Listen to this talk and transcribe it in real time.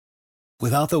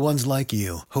Without the ones like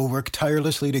you, who work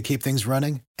tirelessly to keep things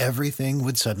running, everything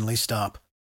would suddenly stop.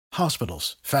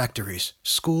 Hospitals, factories,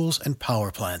 schools, and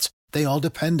power plants, they all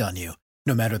depend on you.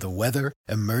 No matter the weather,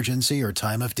 emergency, or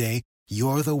time of day,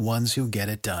 you're the ones who get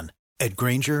it done. At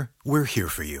Grainger, we're here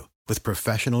for you with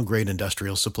professional-grade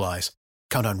industrial supplies.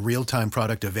 Count on real-time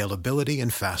product availability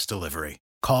and fast delivery.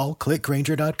 Call, click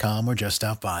Grainger.com, or just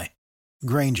stop by.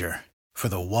 Grainger, for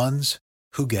the ones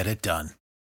who get it done.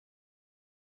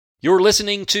 You're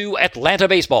listening to Atlanta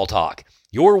Baseball Talk,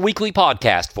 your weekly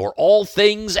podcast for all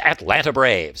things Atlanta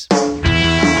Braves.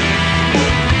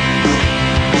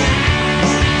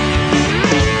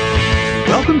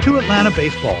 Welcome to Atlanta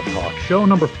Baseball Talk, show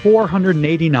number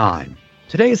 489.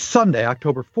 Today is Sunday,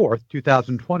 October 4th,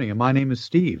 2020, and my name is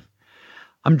Steve.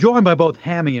 I'm joined by both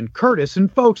Hammy and Curtis,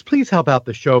 and folks, please help out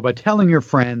the show by telling your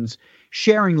friends,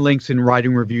 sharing links, and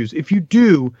writing reviews. If you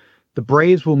do, the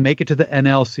Braves will make it to the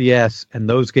NLCS, and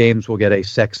those games will get a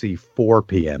sexy 4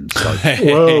 p.m. start.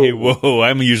 Hey, whoa,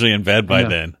 I'm usually in bed by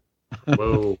then.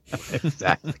 Whoa.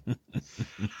 Exactly.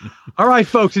 All right,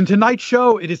 folks, in tonight's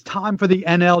show, it is time for the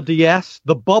NLDS,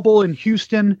 the bubble in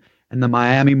Houston, and the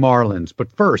Miami Marlins. But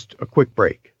first, a quick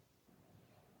break.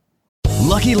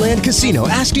 Lucky Land Casino,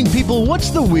 asking people, what's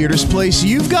the weirdest place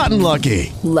you've gotten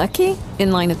lucky? Lucky?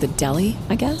 In line at the deli,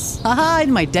 I guess? Aha,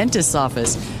 in my dentist's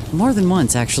office. More than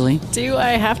once, actually. Do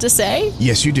I have to say?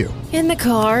 Yes, you do. In the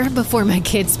car before my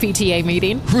kids' PTA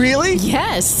meeting. Really?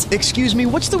 Yes. Excuse me,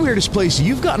 what's the weirdest place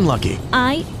you've gotten lucky?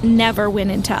 I never win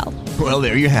and tell. Well,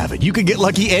 there you have it. You can get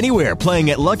lucky anywhere, playing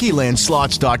at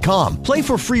LuckyLandSlots.com. Play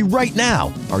for free right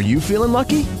now. Are you feeling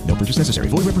lucky? No purchase necessary.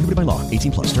 Void where prohibited by law.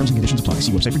 18 plus. Terms and conditions apply.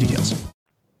 See website for details.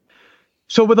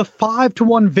 So with a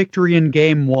 5-1 victory in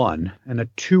Game 1 and a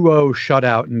 2-0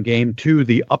 shutout in Game 2,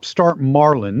 the upstart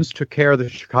Marlins took care of the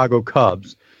Chicago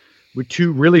Cubs with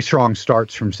two really strong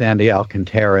starts from Sandy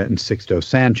Alcantara and Sixto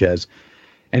Sanchez.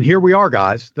 And here we are,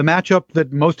 guys, the matchup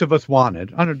that most of us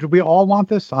wanted. I don't know, did we all want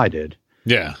this? I did.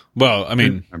 Yeah. Well, I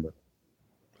mean,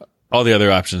 all the other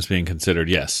options being considered,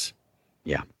 yes.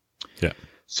 Yeah. Yeah.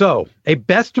 So, a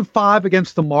best of 5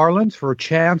 against the Marlins for a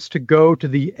chance to go to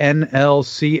the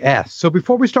NLCS. So,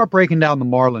 before we start breaking down the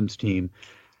Marlins team,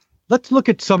 let's look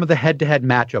at some of the head-to-head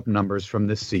matchup numbers from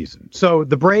this season. So,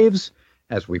 the Braves,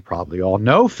 as we probably all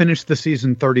know, finished the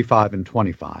season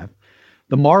 35-25.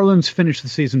 The Marlins finished the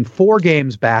season 4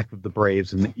 games back of the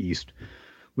Braves in the East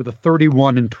with a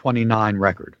 31-29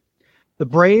 record. The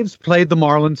Braves played the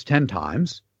Marlins 10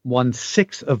 times, won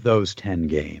 6 of those 10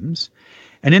 games.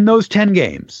 And in those 10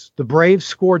 games, the Braves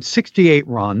scored 68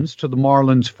 runs to the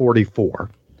Marlins 44.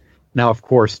 Now, of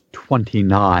course,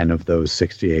 29 of those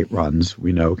 68 runs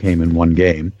we know came in one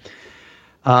game.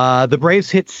 The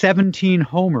Braves hit 17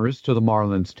 homers to the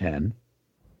Marlins 10.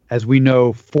 As we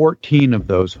know, 14 of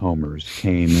those homers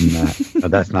came in that. No,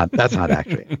 that's not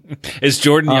actually. Is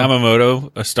Jordan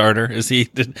Yamamoto a starter?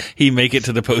 Did he make it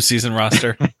to the postseason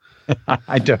roster?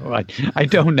 I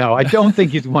don't know. I don't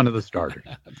think he's one of the starters.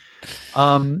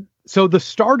 So the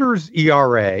starters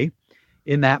ERA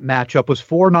in that matchup was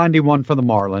 4.91 for the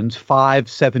Marlins,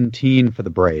 5.17 for the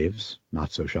Braves.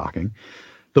 Not so shocking.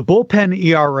 The bullpen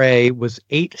ERA was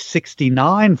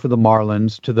 8.69 for the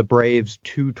Marlins to the Braves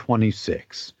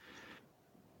 2.26.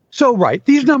 So, right,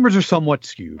 these numbers are somewhat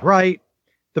skewed, right?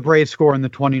 The Braves scoring the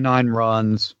 29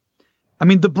 runs. I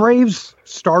mean, the Braves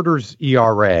starters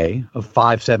ERA of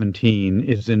 5.17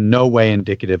 is in no way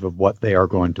indicative of what they are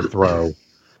going to throw,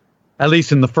 at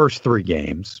least in the first 3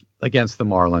 games against the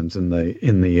Marlins in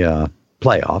the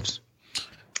playoffs.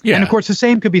 Yeah. And of course, the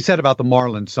same could be said about the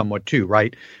Marlins somewhat too,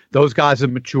 right? Those guys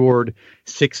have matured.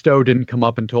 Sixto didn't come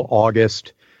up until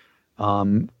August. Yeah,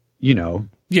 and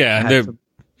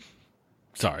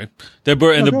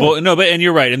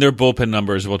you're right. And their bullpen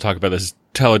numbers, we'll talk about this,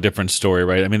 tell a different story,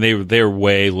 right? I mean, they're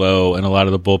way low in a lot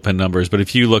of the bullpen numbers, but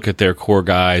if you look at their core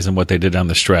guys and what they did down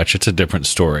the stretch, it's a different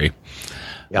story.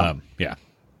 Yeah. Yeah.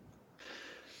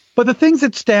 But the things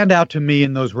that stand out to me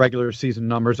in those regular season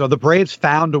numbers are the Braves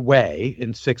found a way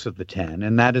in 6 of the 10,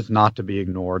 and that is not to be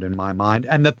ignored in my mind,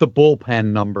 and that the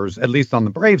bullpen numbers, at least on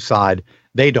the Braves side,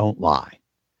 they don't lie.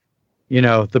 You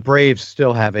know, the Braves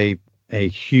still have a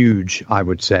huge, I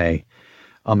would say,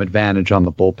 advantage on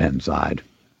the bullpen side.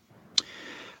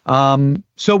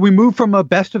 So we move from a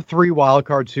best of 3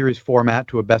 wildcard series format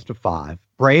to a best of 5.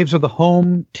 Braves are the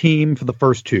home team for the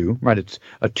first 2, right? It's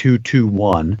a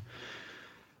 2-2-1.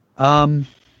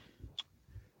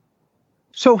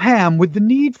 So Ham, with the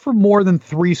need for more than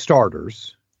 3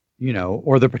 starters,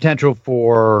 or the potential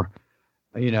for,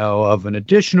 of an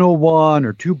additional 1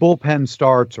 or 2 bullpen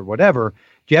starts or whatever,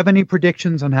 do you have any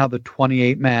predictions on how the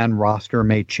 28-man roster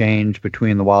may change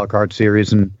between the wild card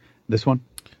series and this one?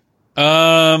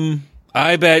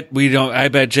 I bet we don't. I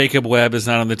bet Jacob Webb is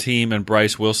not on the team and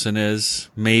Bryce Wilson is,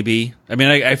 maybe. I mean,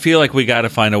 I feel like we got to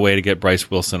find a way to get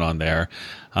Bryce Wilson on there.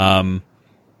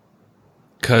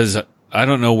 Because I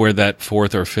don't know where that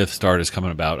fourth or fifth start is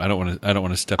coming about. I don't want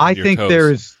to step on your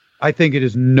toes. I think it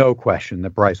is no question that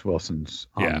Bryce Wilson's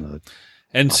on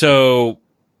And so,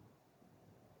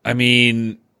 I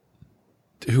mean,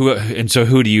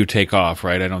 who do you take off,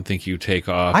 right? I don't think you take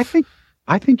off.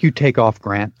 I think you take off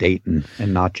Grant Dayton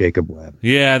and not Jacob Webb.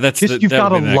 Yeah, you've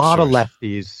got a lot of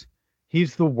lefties.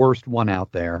 He's the worst one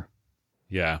out there.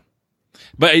 Yeah.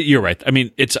 But you're right. I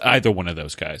mean, it's either one of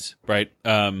those guys, right?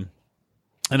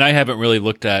 And I haven't really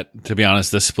looked at, to be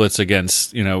honest, the splits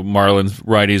against, Marlins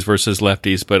righties versus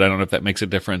lefties, but I don't know if that makes a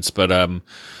difference. But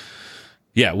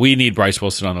yeah, we need Bryce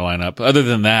Wilson on the lineup. Other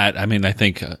than that, I mean, I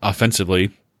think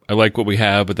offensively, I like what we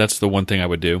have, but that's the one thing I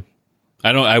would do.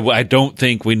 I don't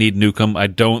think we need Newcomb. I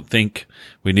don't think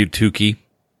we need Tukey.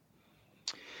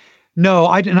 No,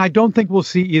 I don't think we'll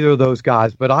see either of those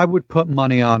guys, but I would put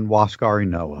money on Huascar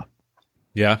Ynoa.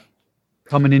 Yeah.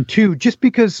 Coming in too, just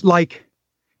because we're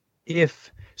going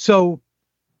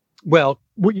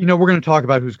to talk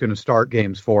about who's going to start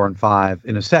games 4 and 5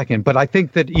 in a second, but I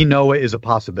think that Ynoa is a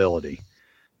possibility.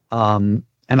 And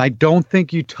I don't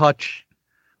think you touch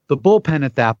the bullpen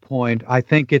at that point. I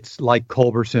think it's like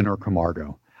Culberson or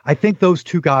Camargo. I think those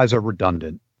two guys are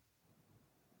redundant.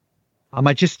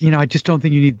 I just don't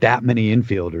think you need that many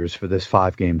infielders for this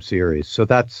 5-game series. So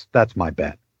that's my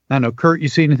bet. I don't know, Kurt, you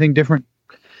see anything different?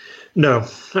 No.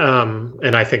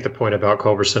 And I think the point about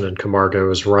Culberson and Camargo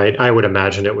is right. I would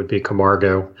imagine it would be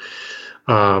Camargo,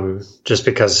 just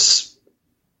because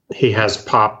he has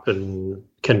pop and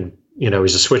can,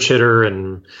 he's a switch hitter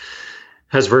and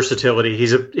has versatility.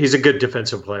 He's a good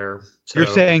defensive player. So. You're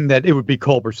saying that it would be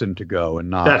Culberson to go and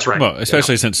not. That's right. Well,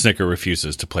 especially since Snitker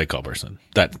refuses to play Culberson.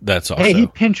 That's also. Hey, he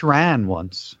pinch ran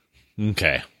once.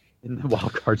 Okay. In the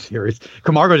wild card series,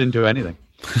 Camargo didn't do anything.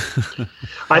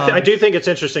 I do think it's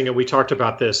interesting, and we talked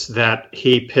about this, that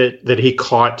he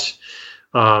caught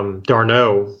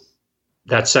d'Arnaud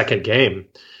that second game,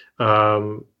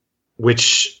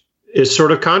 which is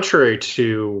sort of contrary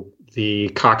to the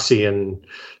Coxian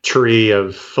tree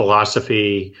of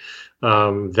philosophy,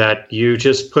 that you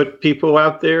just put people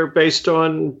out there based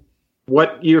on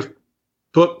what your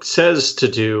book says to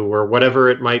do or whatever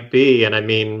it might be. And I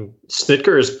mean,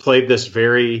 Snitker has played this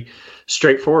very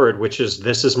straightforward, which is,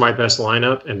 this is my best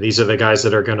lineup and these are the guys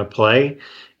that are going to play.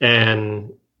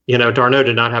 And, d'Arnaud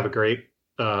did not have a great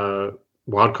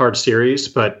wild card series,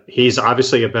 but he's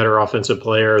obviously a better offensive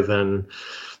player than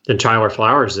Tyler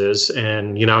Flowers is.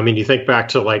 And, you think back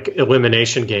to like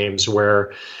elimination games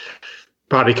where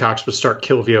Bobby Cox would start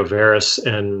Kilvio Veras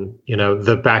and,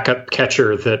 the backup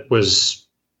catcher that was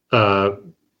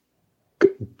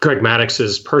Greg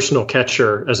Maddox's personal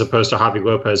catcher, as opposed to Javi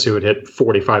Lopez, who had hit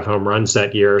 45 home runs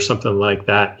that year or something like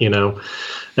that,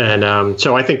 And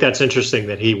so I think that's interesting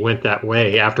that he went that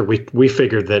way after we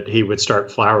figured that he would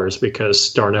start Flowers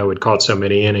because d'Arnaud had caught so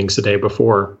many innings the day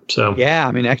before. So yeah,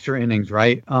 I mean, extra innings,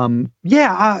 right?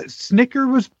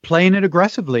 Snitker was playing it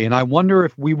aggressively, and I wonder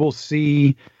if we will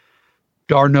see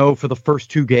d'Arnaud for the first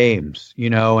 2 games,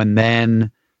 and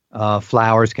then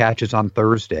Flowers catches on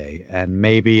Thursday, and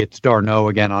maybe it's d'Arnaud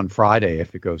again on Friday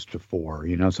if it goes to 4,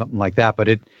 something like that.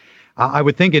 But I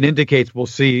would think it indicates we'll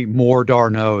see more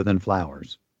d'Arnaud than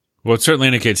Flowers. Well, it certainly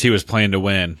indicates he was playing to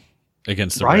win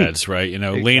against the Reds, right?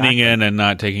 Exactly. Leaning in and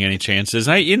not taking any chances.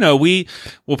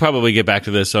 We'll probably get back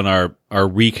to this on our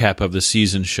recap of the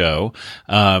season show.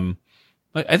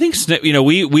 I think,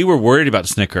 we were worried about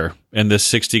Snitker in this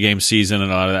 60-game season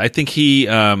and all of that. I think he,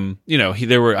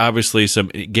 there were obviously some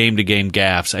game-to-game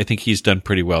gaffes. I think he's done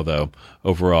pretty well, though,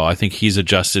 overall. I think he's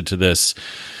adjusted to this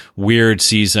weird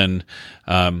season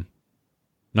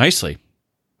nicely.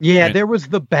 Yeah, there was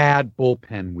the bad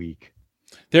bullpen week.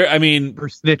 For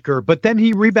Snitker, but then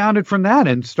he rebounded from that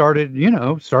and started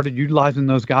utilizing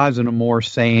those guys in a more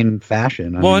sane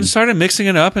fashion. And started mixing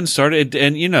it up and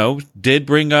did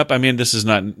bring up, this is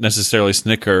not necessarily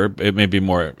Snitker, it may be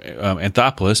more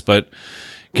Anthopoulos, but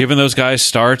giving those guys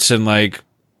starts and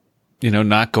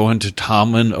not going to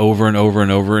Tomlin over and over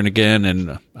and over and again.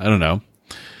 And I don't know,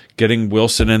 getting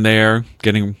Wilson in there,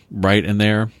 getting Wright in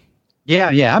there. Yeah.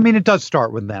 It does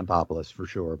start with Anthopoulos for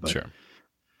sure. But. Sure.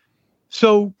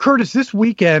 So, Curtis, this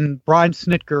weekend, Brian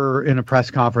Snitker in a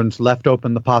press conference left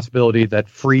open the possibility that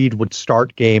Fried would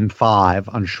start game 5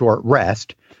 on short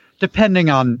rest, depending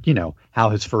on, how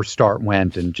his first start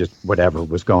went and just whatever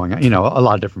was going on, a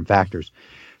lot of different factors.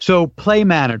 So, play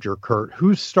manager, Kurt,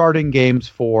 who's starting games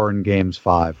 4 and games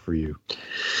 5 for you?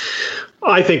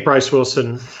 I think Bryce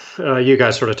Wilson, you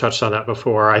guys sort of touched on that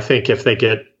before. I think if they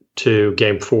get to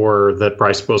game 4, that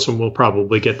Bryce Wilson will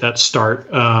probably get that start.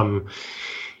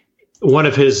 One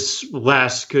of his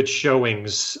last good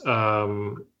showings,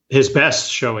 his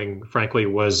best showing, frankly,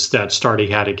 was that start he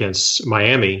had against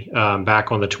Miami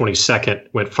back on the 22nd,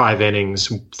 went 5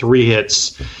 innings, 3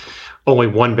 hits, only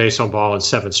 1 base on ball and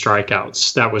 7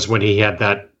 strikeouts. That was when he had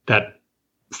that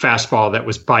fastball that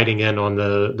was biting in on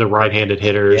the right-handed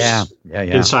hitters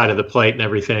inside of the plate and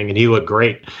everything, and he looked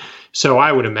great. So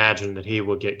I would imagine that he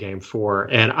will get game 4,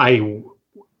 and I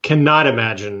cannot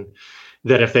imagine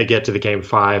that if they get to the game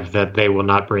 5 that they will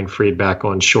not bring Fried back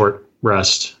on short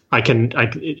rest.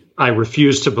 I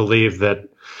refuse to believe that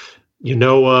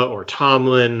Ynoa or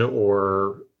Tomlin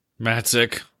or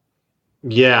Matzik,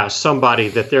 somebody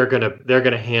that they're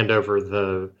gonna hand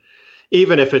over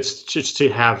even if it's just to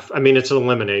have, I mean, it's an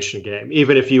elimination game.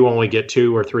 Even if you only get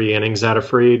 2 or 3 innings out of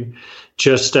Fried,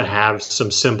 just to have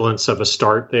some semblance of a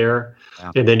start there.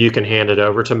 Yeah. And then you can hand it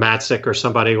over to Matzik or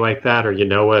somebody like that, or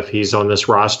if he's on this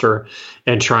roster,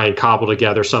 and try and cobble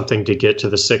together something to get to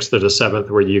the 6th or the 7th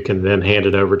where you can then hand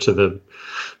it over to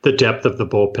the depth of the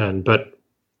bullpen. But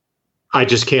I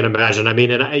just can't imagine. I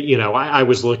mean, and I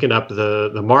was looking up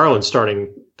the Marlins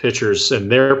starting pitchers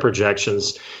and their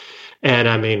projections, and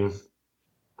I mean,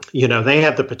 they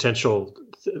have the potential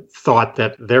thought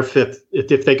that their 5th,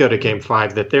 if they go to game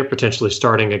 5, that they're potentially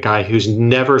starting a guy who's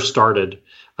never started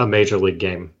a major league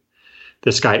game.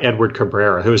 This guy, Edward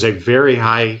Cabrera, who is a very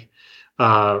high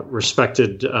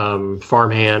respected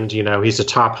farmhand. He's a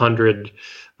top 100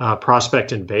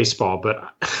 prospect in baseball. But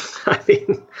I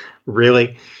mean,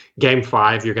 really, game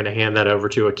 5, you're going to hand that over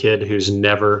to a kid who's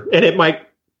never, and it might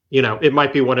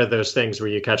be one of those things where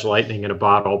you catch lightning in a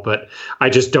bottle, but I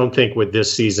just don't think with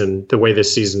this season, the way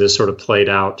this season is sort of played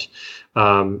out,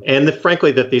 and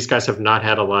frankly, that these guys have not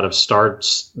had a lot of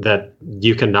starts, that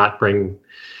you cannot bring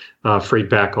Fried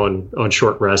back on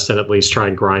short rest and at least try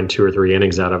and grind 2 or 3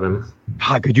 innings out of him.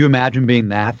 God, could you imagine being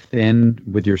that thin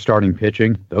with your starting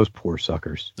pitching? Those poor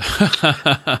suckers.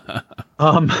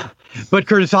 But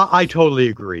Curtis, I totally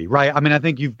agree, right? I mean, I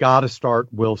think you've got to start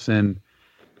Wilson,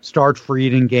 start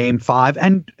Fried in game 5,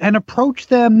 and approach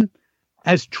them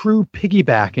as true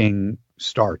piggybacking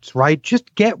starts, right?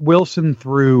 Just get Wilson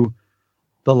through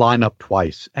the lineup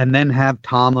twice and then have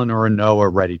Tomlin or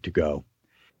Ynoa ready to go.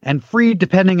 And Fried,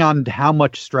 depending on how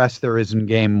much stress there is in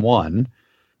game 1,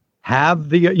 have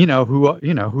the,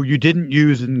 who you didn't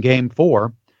use in game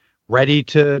 4 ready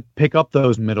to pick up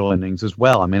those middle innings as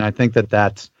well. I mean, I think that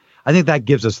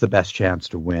gives us the best chance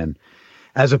to win,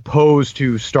 as opposed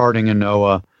to starting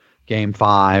Ynoa game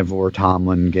 5 or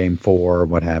Tomlin game 4 or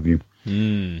what have you.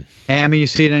 Hammy, you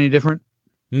see it any different?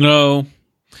 No.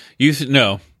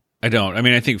 No, I don't. I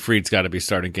mean, I think Fried's got to be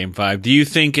starting game 5. Do you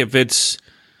think if it's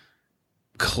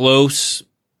close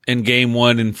in game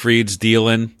 1 and Fried's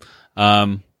dealing,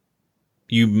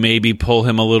 you maybe pull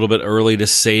him a little bit early to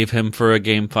save him for a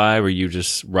game 5, or you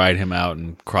just ride him out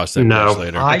and cross that bridge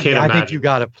later? I think you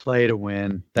got to play to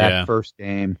win that first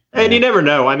game. And you never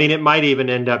know. I mean, it might even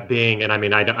end up being, and I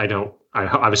mean, I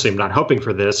obviously I'm not hoping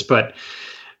for this, but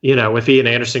if Ian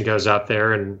Anderson goes out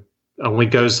there and only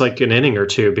goes like an inning or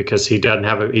 2 because he doesn't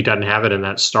have it in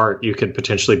that start, you could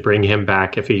potentially bring him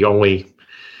back if he only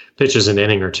pitches an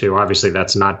inning or 2. Obviously,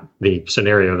 that's not the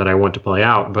scenario that I want to play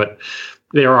out, but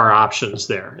there are options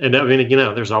there. And I mean,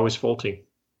 there's always Folty.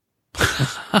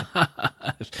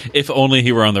 If only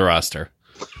he were on the roster.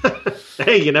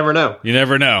 Hey, you never know. You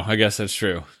never know. I guess that's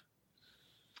true.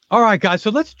 All right, guys. So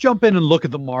let's jump in and look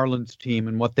at the Marlins team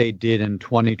and what they did in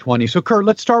 2020. So, Kurt,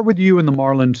 let's start with you and the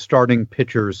Marlins starting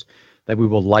pitchers that we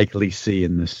will likely see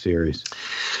in this series.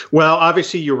 Well,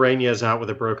 obviously Urania is out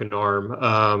with a broken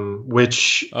arm,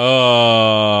 which and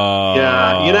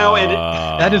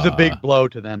that is a big blow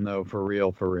to them, though, for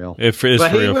real. It is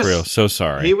for real. So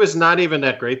sorry. He was not even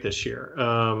that great this year.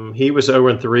 He was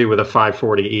 0-3 with a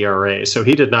 5.40 ERA, so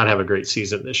he did not have a great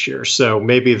season this year. So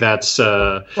maybe that's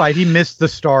right. He missed the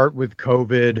start with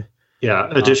COVID. Yeah,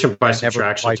 addition by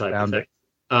subtraction type of thing.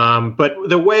 But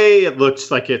the way it looks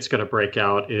like it's going to break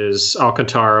out is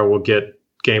Alcantara will get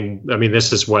game. I mean,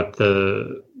 this is what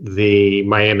the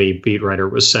Miami beat writer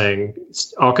was saying.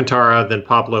 It's Alcantara, then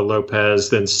Pablo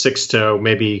Lopez, then Sixto,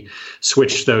 maybe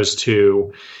switch those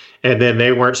 2. And then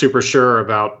they weren't super sure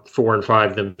about 4 and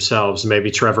 5 themselves.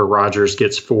 Maybe Trevor Rogers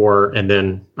gets 4. And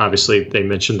then obviously they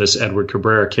mentioned this Edward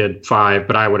Cabrera kid 5.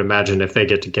 But I would imagine if they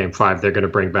get to game 5, they're going to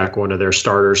bring back one of their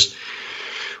starters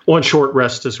on short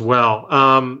rest as well.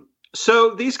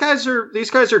 So these guys are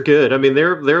good. I mean,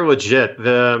 they're legit.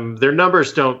 Their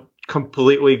numbers don't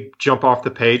completely jump off the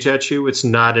page at you. It's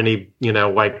not any,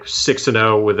 like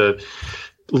 6-0 with a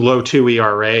low 2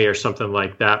 ERA or something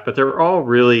like that. But they're all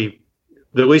really,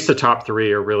 at least the top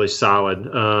three are really solid.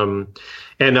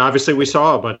 And obviously we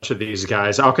saw a bunch of these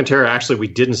guys. Alcantara, actually, we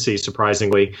didn't see,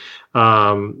 surprisingly.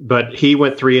 But he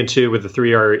went 3-2 with a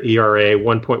 3 ERA,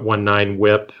 1.19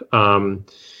 WHIP.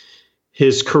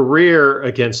 His career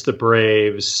against the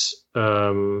Braves,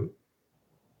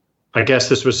 I guess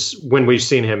this was when we've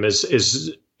seen him, is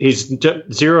he's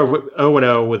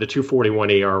 0-0 with a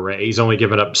 2.41 ERA. He's only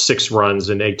given up 6 runs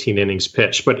in 18 innings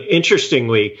pitched. But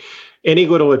interestingly, any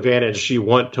little advantage you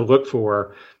want to look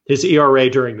for, his ERA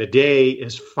during the day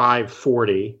is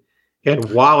 5.40. And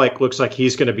Wallach looks like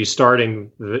he's going to be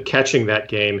catching that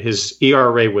game. His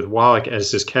ERA with Wallach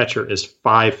as his catcher is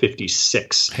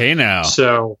 5.56. Hey now.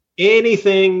 So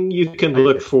anything you can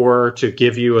look for to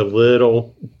give you a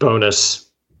little bonus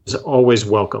is always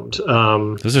welcomed.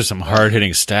 Those are some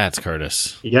hard-hitting stats,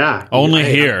 Curtis. Yeah. Only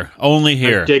here. I'm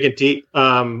digging deep.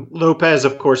 Lopez,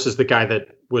 of course, is the guy that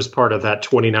was part of that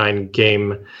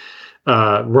 29-game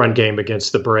run game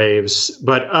against the Braves.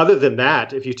 But other than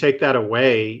that, if you take that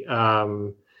away,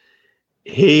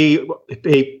 he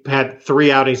had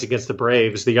 3 outings against the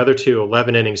Braves. The other 2,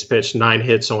 11 innings pitched, 9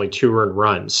 hits, only 2 earned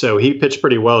runs. So he pitched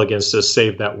pretty well against us,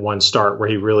 save that one start where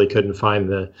he really couldn't find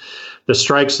the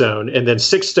strike zone. And then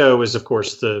Sixto is, of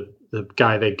course, the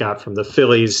guy they got from the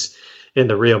Phillies in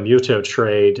the Real Muto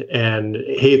trade. And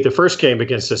the first game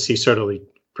against us, he certainly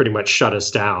pretty much shut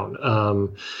us down.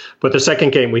 But the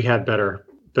second game, we had better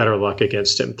luck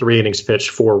against him. 3 innings pitched,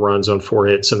 4 runs on 4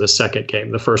 hits in the second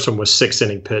game. The first one was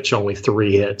 6-inning pitch, only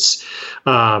 3 hits.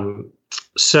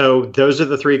 So those are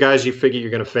the 3 guys you figure you're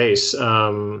going to face.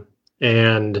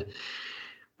 And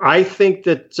I think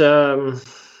that,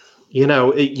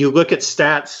 you look at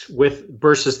stats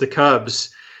versus the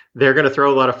Cubs, they're going to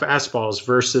throw a lot of fastballs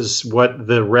versus what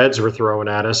the Reds were throwing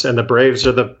at us. And the Braves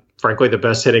are frankly the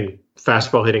best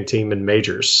fastball hitting team in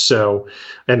majors. So,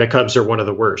 and the Cubs are one of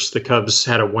the worst. The Cubs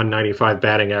had a 195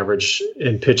 batting average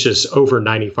in pitches over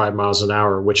 95 miles an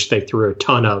hour, which they threw a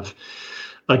ton of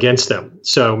against them.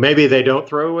 So maybe they don't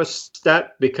throw us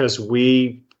that because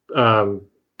we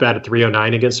batted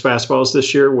 309 against fastballs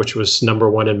this year, which was number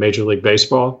 1 in Major League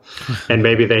Baseball. And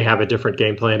maybe they have a different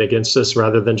game plan against us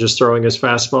rather than just throwing us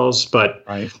fastballs. But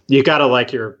you got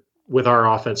to with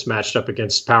our offense matched up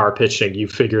against power pitching, you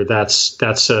figure that's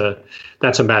a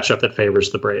matchup that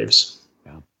favors the Braves.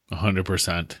 Yeah,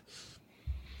 100%.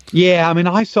 Yeah, I mean,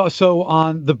 I saw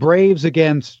on the Braves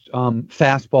against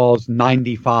fastballs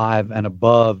 95 and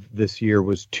above this year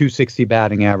was 260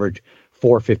 batting average,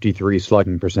 453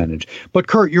 slugging percentage. But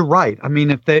Kurt, you're right. I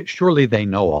mean, surely they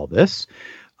know all this.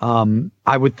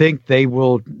 I would think they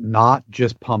will not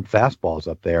just pump fastballs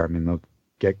up there. I mean, they'll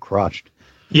get crushed.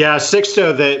 Yeah,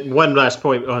 Sixto. That one last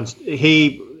point on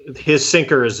his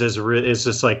sinker is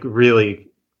just like really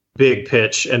big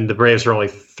pitch, and the Braves are only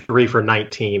 3 for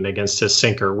 19 against his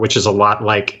sinker, which is a lot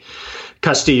like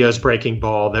Castillo's breaking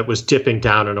ball that was dipping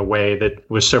down in a way that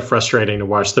was so frustrating to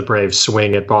watch the Braves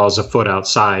swing at balls a foot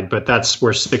outside. But that's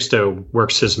where Sixto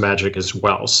works his magic as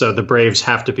well. So the Braves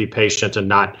have to be patient and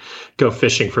not go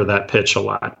fishing for that pitch a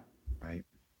lot. Right.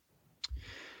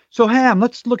 So Ham,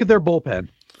 let's look at their bullpen.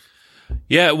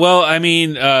 Yeah, well, I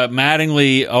mean,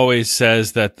 Mattingly always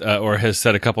says that, or has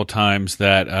said a couple times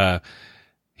that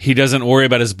he doesn't worry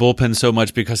about his bullpen so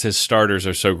much because his starters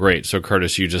are so great. So,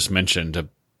 Curtis, you just mentioned,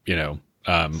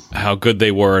 how good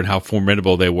they were and how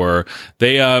formidable they were.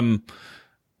 They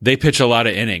pitch a lot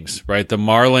of innings, right? The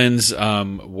Marlins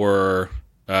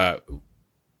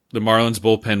the Marlins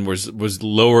bullpen was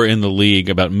lower in the league,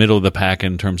 about middle of the pack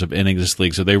in terms of innings this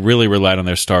league. So they really relied on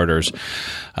their starters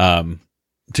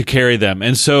to carry them.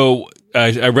 And so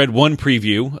I read one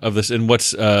preview of this and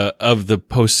what's of the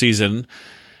postseason,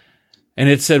 and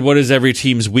it said, what is every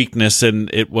team's weakness? And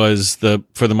it was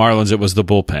for the Marlins, it was the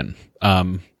bullpen.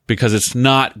 Because it's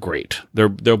not great. Their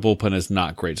bullpen is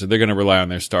not great. So they're going to rely on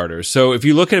their starters. So if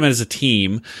you look at them as a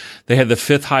team, they had the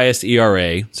 5th highest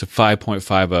ERA, so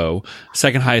 5.50,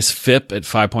 second highest FIP at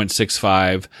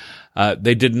 5.65.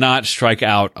 They did not strike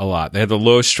out a lot. They had the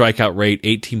lowest strikeout rate,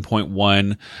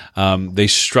 18.1. They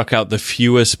struck out the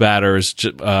fewest batters,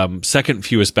 second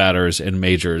fewest batters in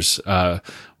majors,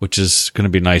 which is going to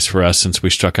be nice for us since we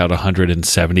struck out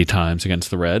 170 times against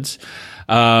the Reds.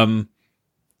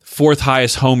 4th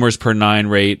highest homers per 9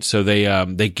 rate. So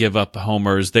they give up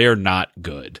homers. They are not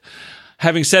good.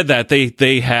 Having said that,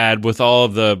 they had, with all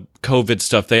of the COVID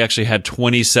stuff, they actually had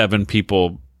 27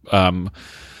 people,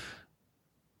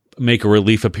 make a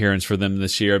relief appearance for them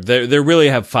this year. They really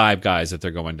have 5 guys that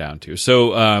they're going down to.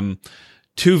 So,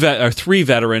 three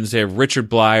veterans. They have Richard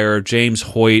Blyer, James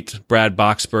Hoyt, Brad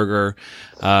Boxberger.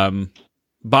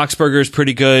 Boxberger is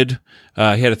pretty good. He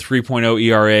had a 3.0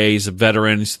 ERA. He's a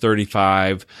veteran. He's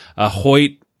 35.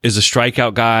 Hoyt is a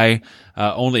strikeout guy.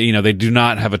 They do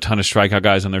not have a ton of strikeout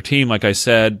guys on their team, like I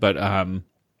said, but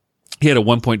he had a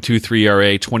 1.23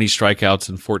 ERA, 20 strikeouts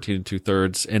in 14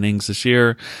 2/3 innings this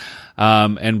year.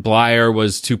 And Blyer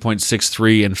was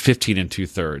 2.63 and 15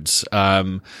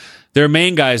 2/3. Their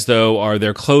main guys, though, are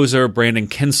their closer, Brandon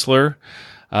Kinsler,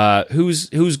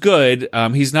 who's good.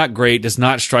 He's not great, does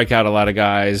not strike out a lot of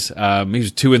guys. He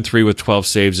was 2-3 with 12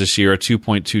 saves this year, a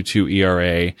 2.22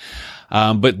 ERA.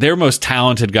 But their most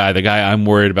talented guy, the guy I'm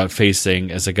worried about facing,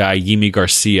 is a guy, Yimi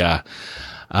Garcia.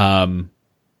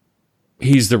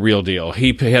 He's the real deal.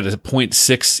 He had a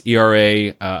 0.6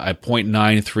 ERA, a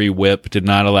 0.93 whip, did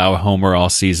not allow a homer all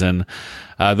season.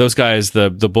 Those guys, the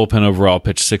bullpen overall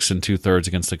pitched 6 2/3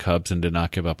 against the Cubs and did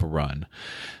not give up a run.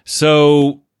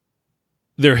 So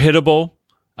they're hittable.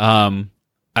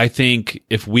 I think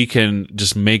if we can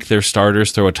just make their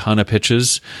starters throw a ton of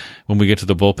pitches when we get to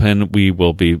the bullpen, we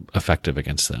will be effective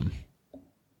against them.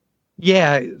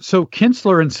 Yeah. So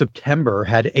Kinsler in September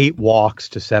had 8 walks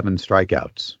to 7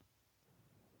 strikeouts.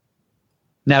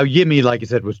 Now, Yimi, like I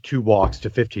said, was 2 walks to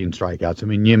 15 strikeouts. I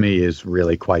mean, Yimi is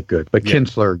really quite good, but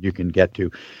Kinsler you can get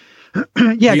to.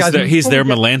 He's their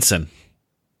Melanson.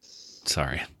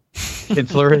 Sorry.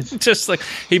 Kinsler is just like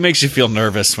he makes you feel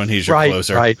nervous when he's your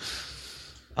closer. Right.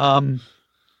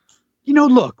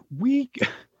 Look, we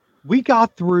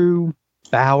got through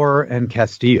Bauer and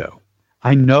Castillo.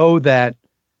 I know that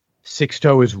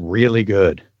Sixto is really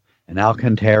good and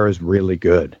Alcantara is really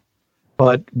good,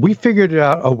 but we figured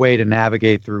out a way to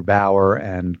navigate through Bauer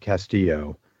and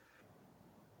Castillo.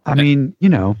 I mean,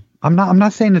 I'm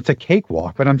not saying it's a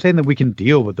cakewalk, but I'm saying that we can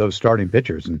deal with those starting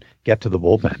pitchers and get to the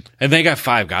bullpen. And they got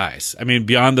 5 guys. I mean,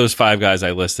 beyond those 5 guys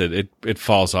I listed, it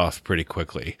falls off pretty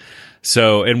quickly.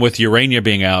 So, and with Urania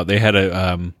being out, they had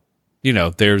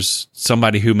there's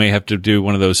somebody who may have to do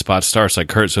one of those spot starts like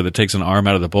Kurt, so that takes an arm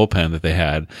out of the bullpen that they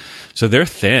had. So they're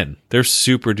thin. They're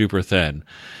super duper thin.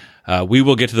 We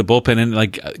will get to the bullpen in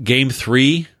like game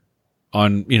 3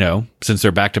 on, since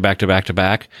they're back to back to back to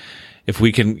back. If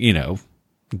we can,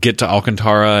 get to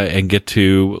Alcantara and get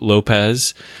to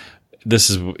Lopez, this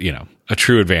is, a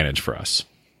true advantage for us.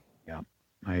 Yeah,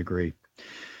 I agree.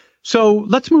 So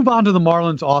let's move on to the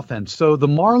Marlins offense. So the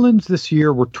Marlins this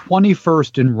year were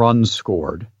 21st in runs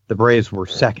scored. The Braves were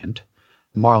second.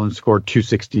 The Marlins scored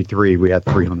 263. We had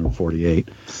 348.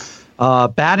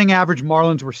 Batting average,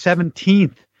 Marlins were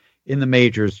 17th in the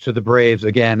majors to the Braves,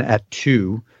 again at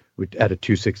 2, at a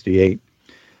 268.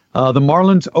 The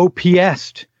Marlins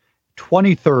OPS'd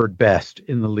 23rd best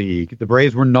in the league. The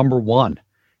Braves were number 1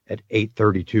 at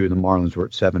 832. The Marlins were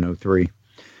at 703.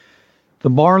 The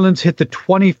Marlins hit the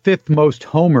 25th most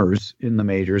homers in the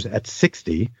majors at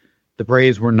 60. The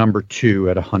Braves were number 2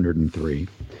 at 103.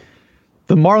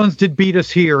 The Marlins did beat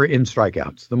us here in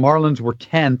strikeouts. The Marlins were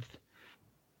 10th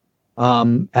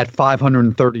at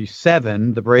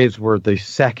 537. The Braves were the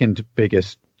second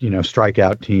biggest,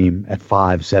 strikeout team at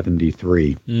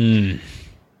 573.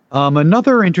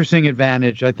 Another interesting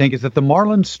advantage, I think, is that the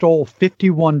Marlins stole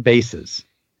 51 bases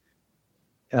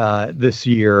this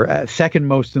year, second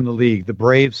most in the league. The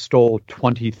Braves stole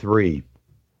 23.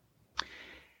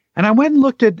 And I went and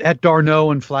looked at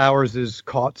Darno and Flowers'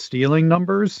 caught stealing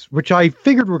numbers, which I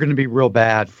figured were going to be real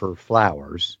bad for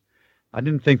Flowers. I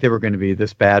didn't think they were going to be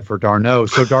this bad for Darno.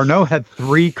 So Darno had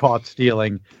 3 caught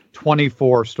stealing,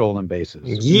 24 stolen bases.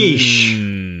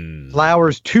 Yeesh.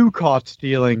 Flowers 2 caught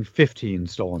stealing, 15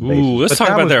 stolen bases. Ooh, let's talk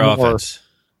about their offense.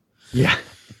 Yeah.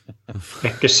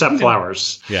 Except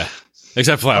Flowers. Yeah.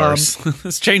 Except Flowers.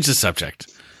 Let's change the subject.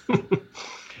 So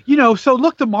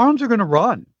look, the Marlins are going to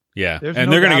run. Yeah. There's and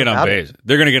no they're going to doubt get on about base. it.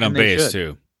 They're going to get on And they base should.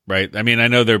 too, right? I mean, I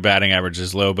know their batting average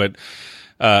is low, but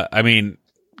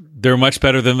they're much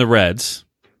better than the Reds,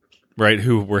 right?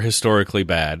 Who were historically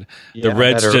bad. Yeah, the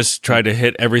Reds better. just try to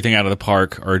hit everything out of the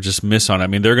park or just miss on it. I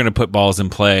mean, they're going to put balls in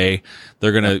play.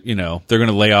 They're going to, they're going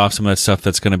to lay off some of that stuff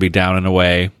that's going to be down and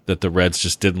away that the Reds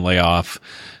just didn't lay off.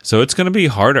 So it's going to be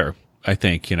harder, I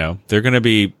think,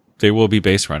 they will be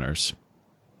base runners.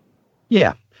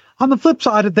 Yeah. On the flip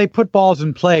side, if they put balls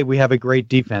in play, we have a great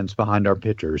defense behind our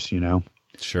pitchers,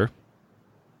 Sure.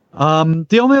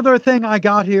 The only other thing I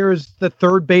got here is that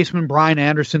third baseman Brian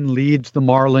Anderson leads the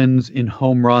Marlins in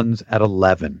home runs at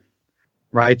 11.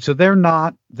 Right? So they're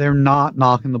not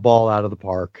knocking the ball out of the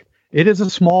park. It is a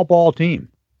small ball team.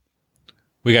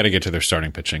 We got to get to their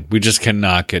starting pitching. We just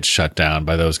cannot get shut down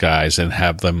by those guys and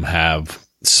have them have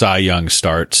Cy Young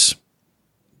starts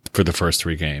for the first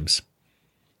 3 games.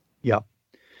 Yep.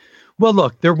 Well,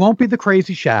 look, there won't be the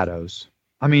crazy shadows.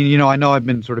 I mean, I know I've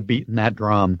been sort of beating that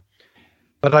drum,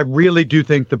 but I really do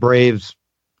think the Braves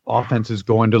offense is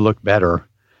going to look better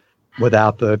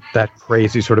without that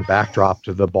crazy sort of backdrop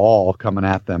to the ball coming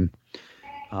at them.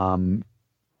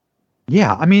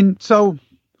 Yeah, I mean, so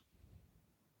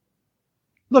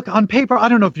look, on paper, I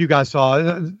don't know if you guys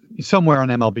saw somewhere on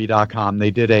MLB.com,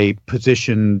 they did a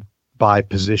position by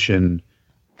position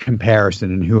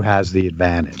comparison and who has the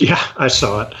advantage. Yeah, I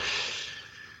saw it.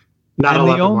 Not a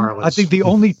lot of Marlins. I think the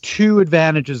only two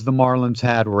advantages the Marlins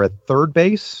had were at third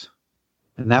base,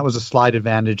 and that was a slight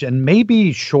advantage, and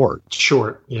maybe short.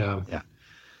 Short, yeah.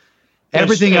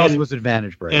 Everything else was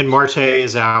advantage Braves. And Marte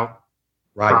is out,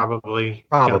 right? Probably.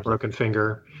 Got a broken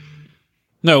finger.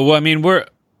 No, well, I mean,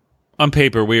 on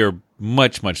paper, we are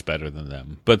much, much better than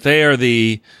them. But they are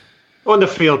on the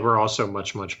field, we're also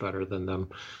much, much better than them.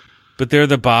 But they're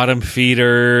the bottom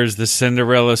feeders, the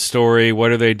Cinderella story. What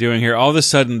are they doing here? All of a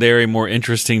sudden, they're a more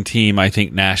interesting team, I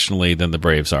think, nationally than the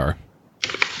Braves are,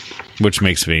 which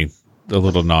makes me a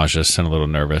little nauseous and a little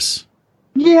nervous.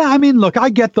 Yeah, I mean, look, I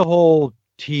get the whole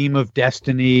team of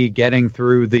destiny getting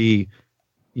through the,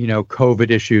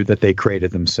 COVID issue that they created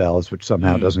themselves, which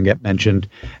somehow doesn't get mentioned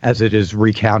as it is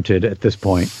recounted at this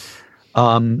point.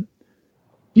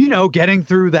 Getting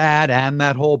through that and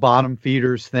that whole bottom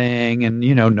feeders thing and,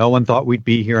 no one thought we'd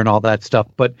be here and all that stuff.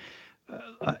 But,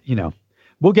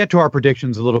 we'll get to our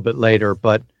predictions a little bit later,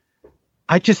 but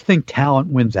I just think talent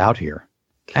wins out here.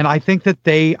 And I think that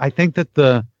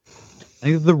the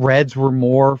Reds were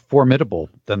more formidable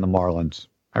than the Marlins.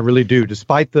 I really do.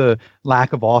 Despite the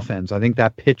lack of offense, I think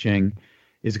that pitching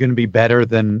is going to be better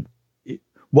than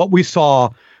what we saw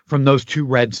from those two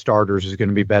Red starters is going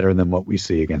to be better than what we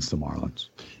see against the Marlins.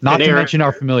 Not to mention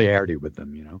our familiarity with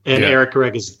them, And Eric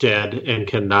Gregg is dead and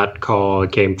cannot call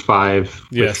Game 5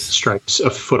 with strikes a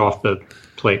foot off the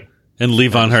plate. And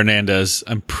Livan Hernandez,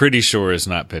 I'm pretty sure, is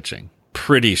not pitching.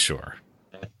 Pretty sure.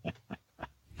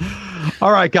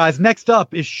 All right, guys. Next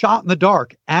up is Shot in the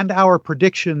Dark and our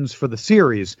predictions for the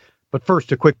series. But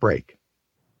first, a quick break.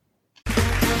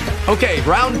 Okay,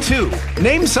 round 2.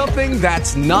 Name something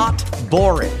that's not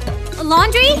boring. A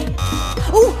laundry?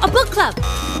 Ooh, a book club.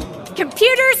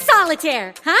 Computer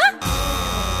solitaire, huh?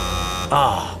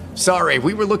 Ah, sorry.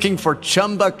 We were looking for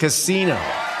Chumba Casino.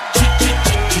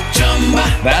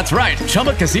 That's right.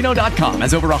 ChumbaCasino.com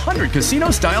has over 100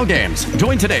 casino-style games.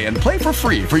 Join today and play for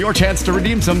free for your chance to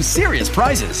redeem some serious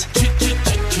prizes.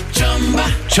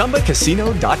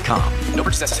 ChumbaCasino.com. No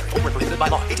purchase necessary. Void where prohibited by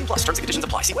law. 18+ terms and conditions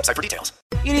apply. See website for details.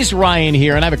 It is Ryan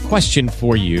here, and I have a question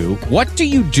for you. What do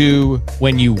you do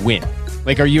when you win?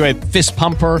 Like, are you a fist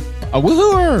pumper, a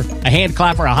woohooer, a hand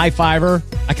clapper, a high fiver?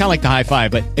 I kind of like the high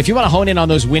five, but if you want to hone in on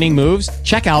those winning moves,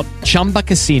 check out Chumba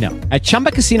Casino. At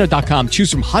ChumbaCasino.com, choose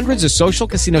from hundreds of social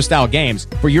casino-style games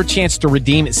for your chance to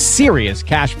redeem serious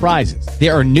cash prizes.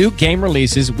 There are new game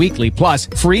releases weekly, plus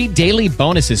free daily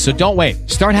bonuses, so don't wait.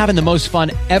 Start having the most fun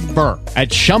ever at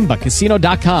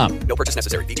ChumbaCasino.com. No purchase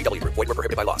necessary. VGW. Void where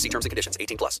prohibited by law. See terms and conditions.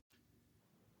 18+.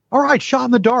 All right, Shot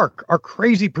in the Dark, our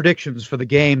crazy predictions for the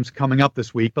games coming up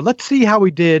this week. But let's see how we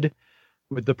did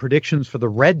with the predictions for the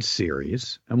Red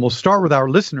series. And we'll start with our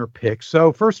listener picks.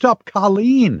 So first up,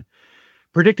 Colleen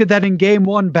predicted that in Game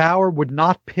 1, Bauer would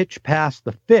not pitch past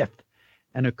the 5th,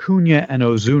 and Acuna and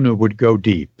Ozuna would go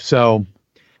deep. So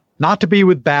not to be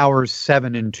with Bauer's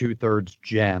 7 2/3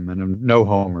 gem and no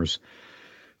homers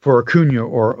for Acuna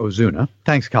or Ozuna.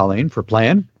 Thanks, Colleen, for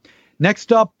playing.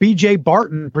 Next up, BJ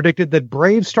Barton predicted that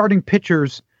Braves starting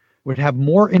pitchers would have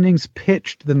more innings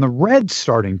pitched than the Reds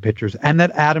starting pitchers, and that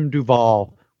Adam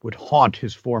Duvall would haunt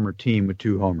his former team with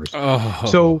 2 homers. Oh.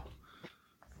 So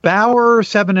Bauer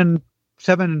 7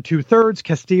 2/3,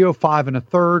 Castillo 5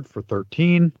 1/3 for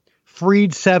 13,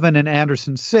 Fried 7 and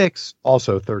Anderson 6,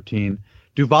 also 13.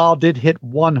 Duvall did hit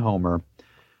 1 homer,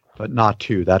 but not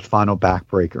 2. That final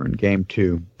backbreaker in Game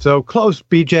 2. So close,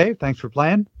 BJ. Thanks for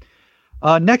playing.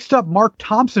 Next up, Mark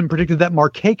Thompson predicted that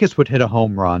Markakis would hit a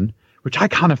home run, which I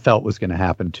kind of felt was going to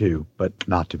happen too, but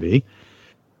not to be.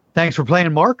 Thanks for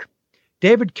playing, Mark.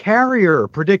 David Carrier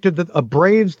predicted that the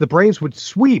Braves would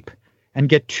sweep and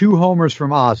get 2 homers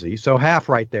from Ozzie. So half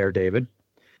right there, David.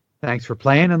 Thanks for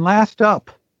playing. And last up,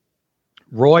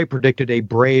 Roy predicted a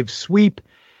Braves sweep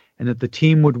and that the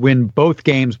team would win both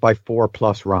games by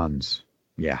 4+ runs.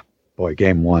 Yeah, boy,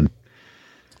 Game 1.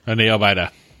 A nail biter.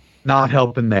 Not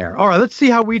helping there. All right, let's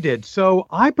see how we did. So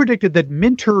I predicted that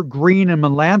Minter, Green, and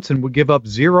Melanson would give up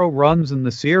 0 runs in the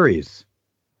series.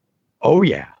 Oh,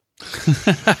 yeah.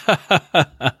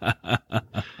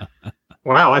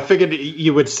 Wow, I figured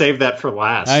you would save that for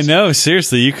last. I know,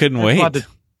 seriously, you couldn't wait.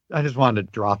 I just wanted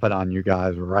to drop it on you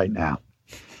guys right now.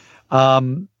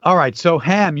 All right. So,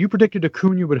 Ham, you predicted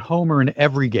Acuna would homer in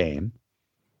every game.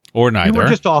 Or neither. You were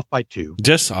just off by 2.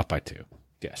 Just off by 2.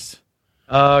 Yes.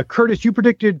 Curtis, you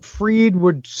predicted Fried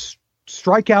would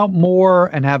strike out more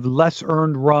and have less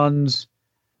earned runs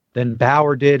than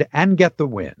Bauer did and get the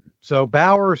win. So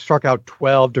Bauer struck out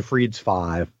 12 to Fried's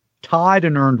 5, tied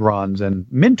in earned runs, and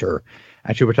Minter,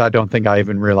 actually, which I don't think I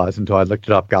even realized until I looked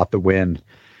it up, got the win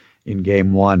in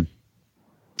game 1.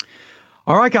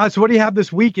 All right, guys. So what do you have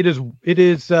this week? It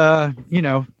is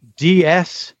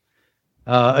DS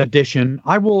edition.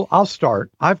 I'll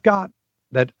start. I've got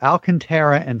that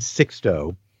Alcantara and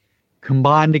Sixto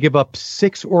combined to give up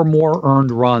 6 or more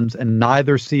earned runs and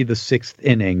neither see the 6th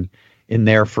inning in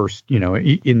their first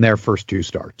 2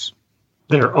 starts.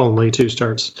 Their only 2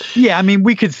 starts. Yeah, I mean,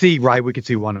 we could see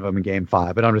one of them in game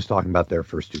 5, but I'm just talking about their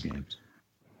first 2 games.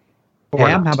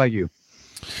 Ham, how about you?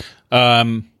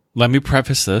 Let me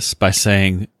preface this by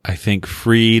saying I think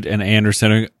Fried and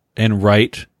Anderson and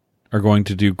Wright are going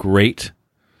to do great.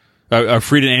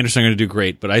 Fried and Anderson are going to do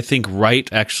great, but I think Wright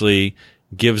actually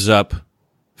gives up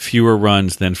fewer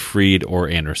runs than Fried or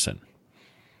Anderson.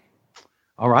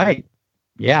 All right.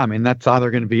 Yeah, I mean, that's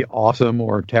either going to be awesome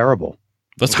or terrible.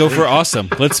 Let's go for awesome.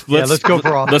 Let's go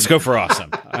for awesome. Let's go for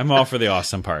awesome. I'm all for the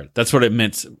awesome part. That's what it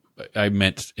meant. I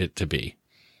meant it to be.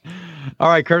 All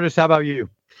right, Curtis, how about you?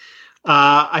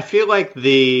 I feel like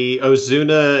the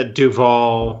Ozuna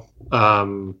Duvall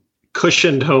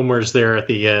cushioned homers there at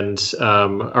the end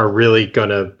are really going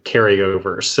to carry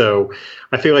over. So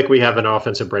I feel like we have an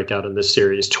offensive breakout in this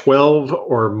series. 12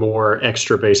 or more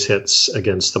extra base hits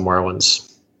against the Marlins.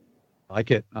 I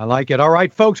like it. All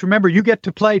right, folks, remember, you get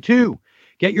to play too.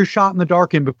 Get your shot in the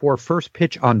dark in before first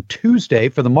pitch on Tuesday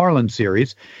for the Marlins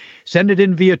series. Send it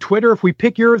in via Twitter. If we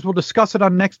pick yours, we'll discuss it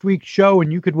on next week's show,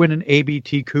 and you could win an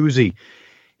ABT koozie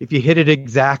if you hit it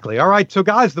exactly. All right, so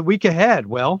guys, the week ahead,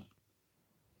 well,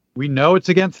 we know it's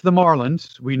against the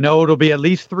Marlins. We know it'll be at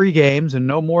least 3 games and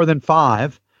no more than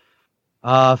 5.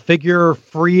 Figure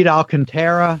Fried,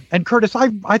 Alcantara. And Curtis,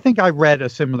 I think I read a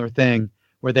similar thing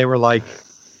where they were like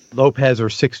Lopez or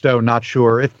Sixto, not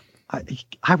sure. If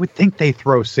I would think they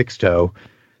throw Sixto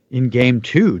in game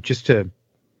 2 just to,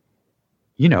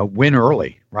 win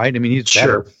early, right? I mean, he's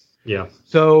better. Sure. Yeah.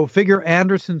 So figure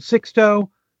Anderson, Sixto,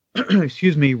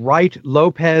 Wright,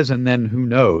 Lopez, and then who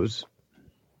knows?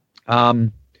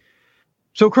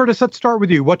 So Curtis, let's start with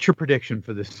you. What's your prediction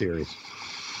for this series?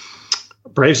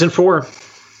 Braves in 4.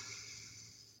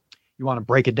 You want to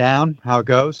break it down, how it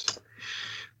goes?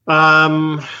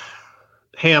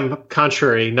 Ham,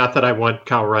 contrary, not that I want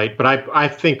Kyle Wright, but I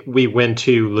think we win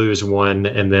 2, lose 1,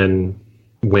 and then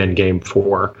win game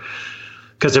 4.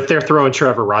 Because if they're throwing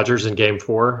Trevor Rogers in game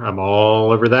 4, I'm all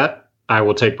over that. I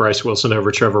will take Bryce Wilson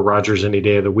over Trevor Rogers any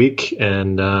day of the week,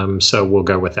 and so we'll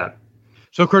go with that.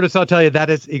 So, Curtis, I'll tell you,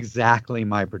 that is exactly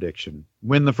my prediction.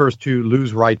 Win the first 2,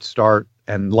 lose Wright, start,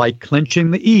 and like clinching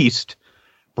the East,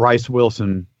 Bryce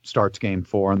Wilson starts game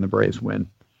 4 and the Braves win.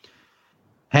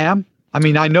 Ham? I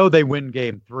mean, I know they win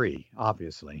game 3,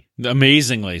 obviously.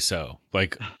 Amazingly so.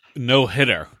 Like, no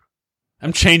hitter.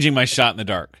 I'm changing my shot in the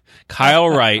dark. Kyle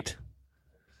Wright.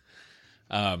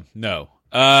 No.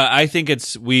 I think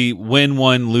it's we win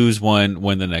 1, lose 1,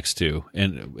 win the next 2,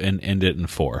 and end it in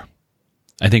 4.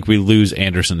 I think we lose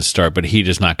Anderson to start, but he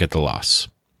does not get the loss.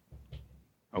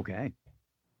 Okay.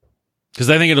 Because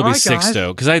I think it'll be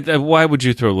Sixto. Because why would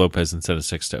you throw Lopez instead of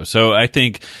Sixto? So I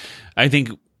think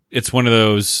it's one of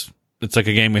those. It's like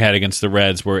a game we had against the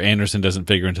Reds where Anderson doesn't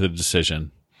figure into the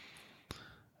decision.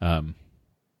 Yeah,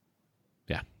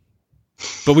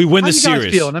 but we win the series. How you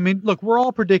guys feeling? I mean, look, we're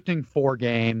all predicting 4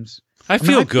 games. I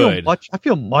feel good. I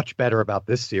feel much better about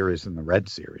this series than the Red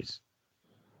series.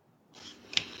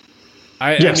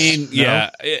 I mean,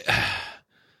 yeah.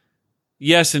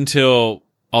 Yes, until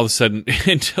all of a sudden,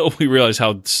 until we realize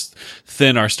how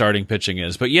thin our starting pitching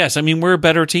is. But yes, I mean, we're a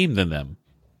better team than them.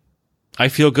 I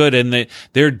feel good, and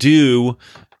they're due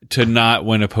to not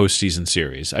win a postseason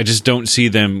series. I just don't see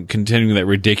them continuing that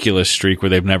ridiculous streak where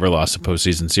they've never lost a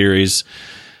postseason series,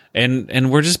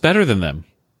 and we're just better than them.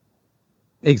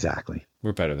 Exactly.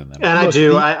 We're better than them. And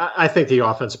I think the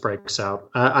offense breaks out.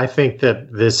 I think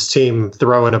that this team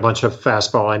throwing a bunch of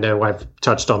fastball, I know I've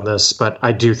touched on this, but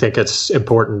I do think it's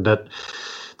important that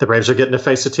the Braves are getting to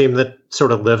face a team that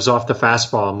sort of lives off the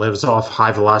fastball and lives off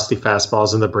high velocity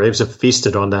fastballs, and the Braves have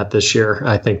feasted on that this year.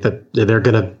 I think that they're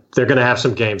gonna have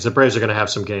some games. The Braves are gonna have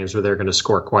some games where they're gonna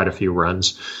score quite a few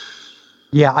runs.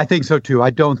 Yeah, I think so too. I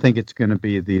don't think it's gonna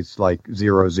be these like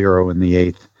 0-0 in the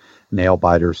 8th nail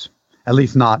biters. At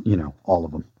least not, all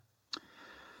of them.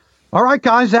 All right,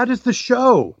 guys, that is the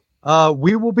show.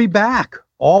 We will be back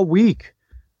all week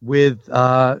with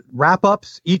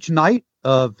wrap-ups each night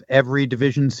of every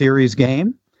Division Series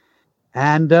game.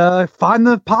 And find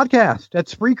the podcast at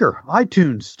Spreaker,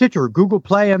 iTunes, Stitcher, Google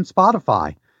Play, and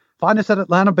Spotify. Find us at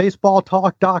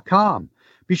AtlantaBaseballTalk.com.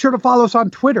 Be sure to follow us on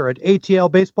Twitter at ATL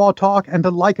Baseball Talk and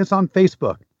to like us on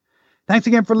Facebook. Thanks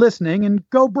again for listening, and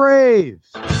go Braves!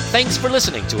 Thanks for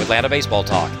listening to Atlanta Baseball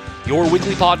Talk, your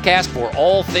weekly podcast for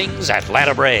all things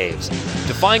Atlanta Braves.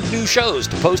 To find new shows,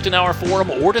 to post in our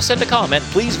forum, or to send a comment,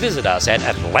 please visit us at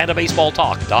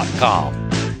AtlantaBaseballTalk.com.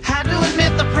 Had to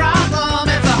admit the problem,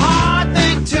 it's a hard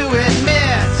thing to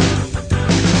admit.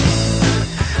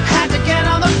 Had to get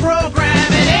on the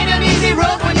program, it ain't an easy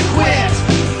road when you quit.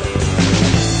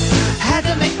 Had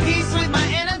to make peace with my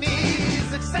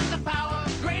enemies, accept the power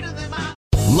greater than my...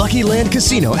 Lucky Land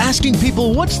Casino, asking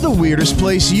people, what's the weirdest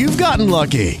place you've gotten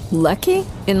lucky? Lucky?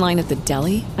 In line at the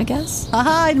deli, I guess?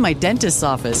 Aha, in my dentist's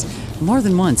office. More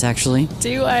than once, actually.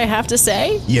 Do I have to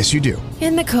say? Yes, you do.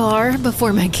 In the car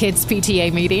before my kids'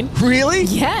 PTA meeting. Really?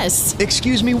 Yes.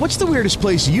 Excuse me, what's the weirdest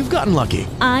place you've gotten lucky?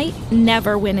 I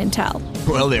never win and tell.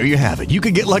 Well, there you have it. You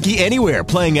can get lucky anywhere,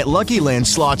 playing at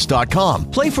LuckyLandSlots.com.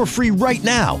 Play for free right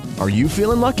now. Are you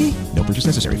feeling lucky? No purchase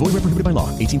necessary. Void where prohibited by law.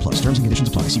 18+. Terms and conditions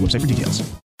apply. See website for details.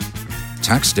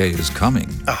 Tax day is coming.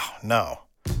 Oh, no.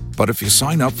 But if you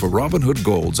sign up for Robinhood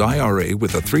Gold's IRA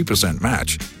with a 3%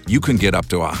 match, you can get up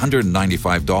to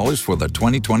 $195 for the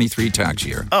 2023 tax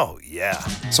year. Oh, yeah.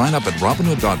 Sign up at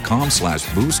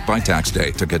Robinhood.com/boost by tax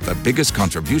day to get the biggest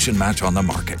contribution match on the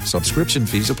market. Subscription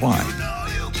fees apply.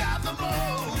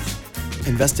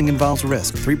 Investing involves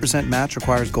risk. 3% match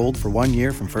requires gold for 1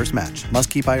 year from first match. Must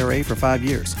keep IRA for 5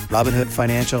 years. Robinhood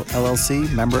Financial,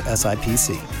 LLC, member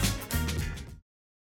SIPC.